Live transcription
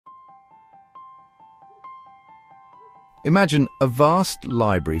Imagine a vast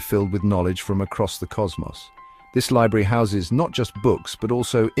library filled with knowledge from across the cosmos. This library houses not just books, but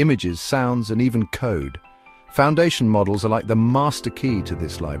also images, sounds, and even code. Foundation models are like the master key to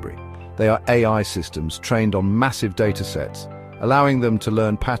this library. They are AI systems trained on massive data sets, allowing them to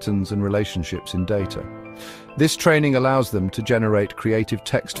learn patterns and relationships in data. This training allows them to generate creative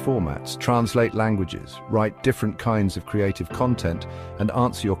text formats, translate languages, write different kinds of creative content, and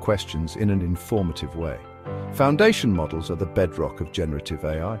answer your questions in an informative way. Foundation models are the bedrock of generative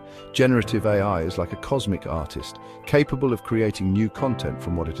AI. Generative AI is like a cosmic artist, capable of creating new content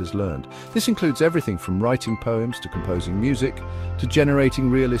from what it has learned. This includes everything from writing poems to composing music to generating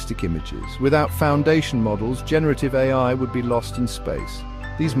realistic images. Without foundation models, generative AI would be lost in space.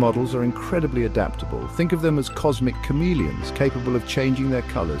 These models are incredibly adaptable. Think of them as cosmic chameleons, capable of changing their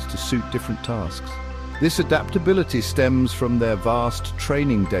colors to suit different tasks. This adaptability stems from their vast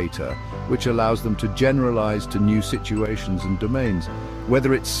training data, which allows them to generalize to new situations and domains.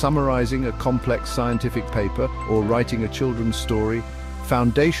 Whether it's summarizing a complex scientific paper or writing a children's story,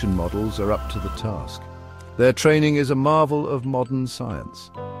 foundation models are up to the task. Their training is a marvel of modern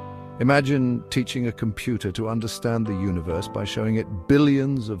science. Imagine teaching a computer to understand the universe by showing it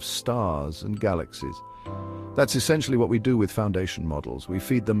billions of stars and galaxies. That's essentially what we do with foundation models. We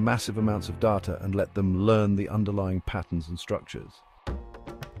feed them massive amounts of data and let them learn the underlying patterns and structures.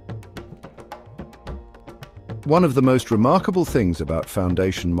 One of the most remarkable things about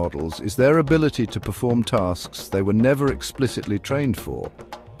foundation models is their ability to perform tasks they were never explicitly trained for.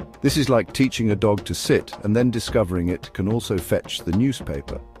 This is like teaching a dog to sit and then discovering it can also fetch the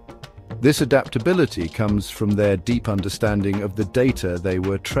newspaper. This adaptability comes from their deep understanding of the data they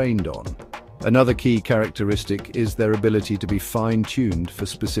were trained on. Another key characteristic is their ability to be fine-tuned for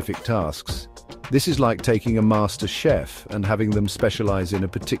specific tasks. This is like taking a master chef and having them specialize in a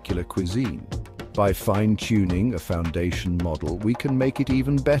particular cuisine. By fine-tuning a foundation model, we can make it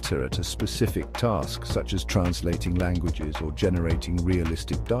even better at a specific task, such as translating languages or generating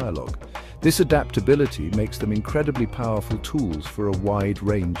realistic dialogue. This adaptability makes them incredibly powerful tools for a wide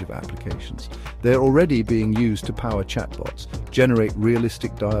range of applications. They're already being used to power chatbots, generate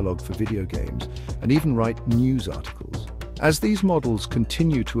realistic dialogue for video games, and even write news articles. As these models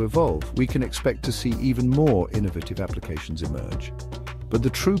continue to evolve, we can expect to see even more innovative applications emerge. But the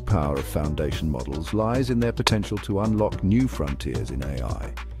true power of foundation models lies in their potential to unlock new frontiers in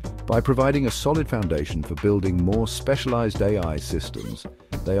AI. By providing a solid foundation for building more specialized AI systems,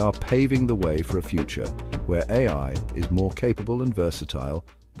 they are paving the way for a future where AI is more capable and versatile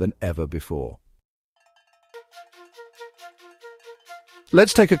than ever before.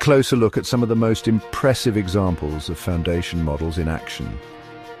 Let's take a closer look at some of the most impressive examples of foundation models in action.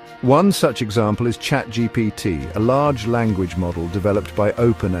 One such example is ChatGPT, a large language model developed by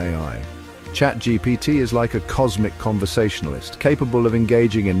OpenAI. ChatGPT is like a cosmic conversationalist, capable of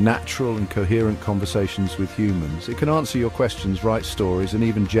engaging in natural and coherent conversations with humans. It can answer your questions, write stories, and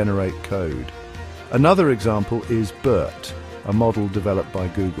even generate code. Another example is BERT, a model developed by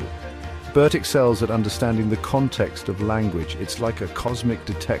Google. BERT excels at understanding the context of language. It's like a cosmic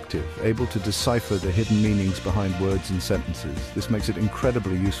detective, able to decipher the hidden meanings behind words and sentences. This makes it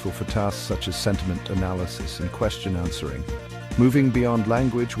incredibly useful for tasks such as sentiment analysis and question answering. Moving beyond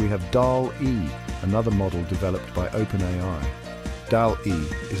language, we have DALL-E, another model developed by OpenAI. DALL-E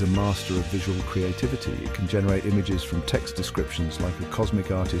is a master of visual creativity. It can generate images from text descriptions like a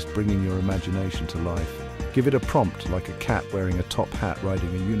cosmic artist bringing your imagination to life. Give it a prompt like a cat wearing a top hat riding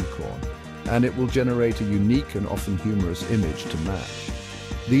a unicorn, and it will generate a unique and often humorous image to match.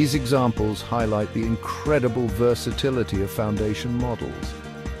 These examples highlight the incredible versatility of foundation models.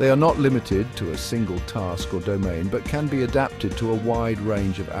 They are not limited to a single task or domain, but can be adapted to a wide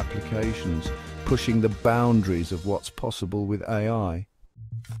range of applications, pushing the boundaries of what's possible with AI.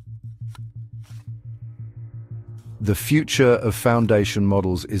 The future of foundation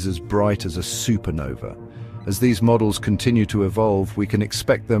models is as bright as a supernova. As these models continue to evolve, we can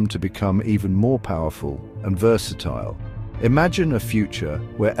expect them to become even more powerful and versatile. Imagine a future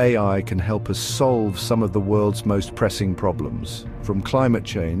where AI can help us solve some of the world's most pressing problems, from climate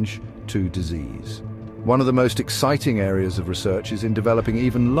change to disease. One of the most exciting areas of research is in developing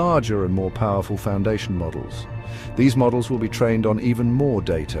even larger and more powerful foundation models. These models will be trained on even more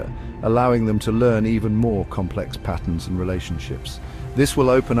data, allowing them to learn even more complex patterns and relationships. This will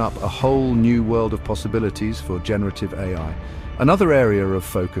open up a whole new world of possibilities for generative AI. Another area of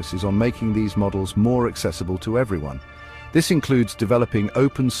focus is on making these models more accessible to everyone. This includes developing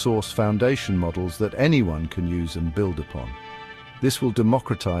open-source foundation models that anyone can use and build upon. This will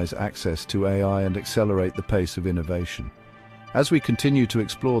democratize access to AI and accelerate the pace of innovation. As we continue to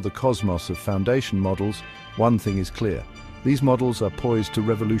explore the cosmos of foundation models, one thing is clear. These models are poised to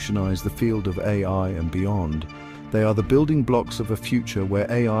revolutionize the field of AI and beyond. They are the building blocks of a future where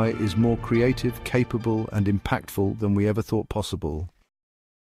AI is more creative, capable, and impactful than we ever thought possible.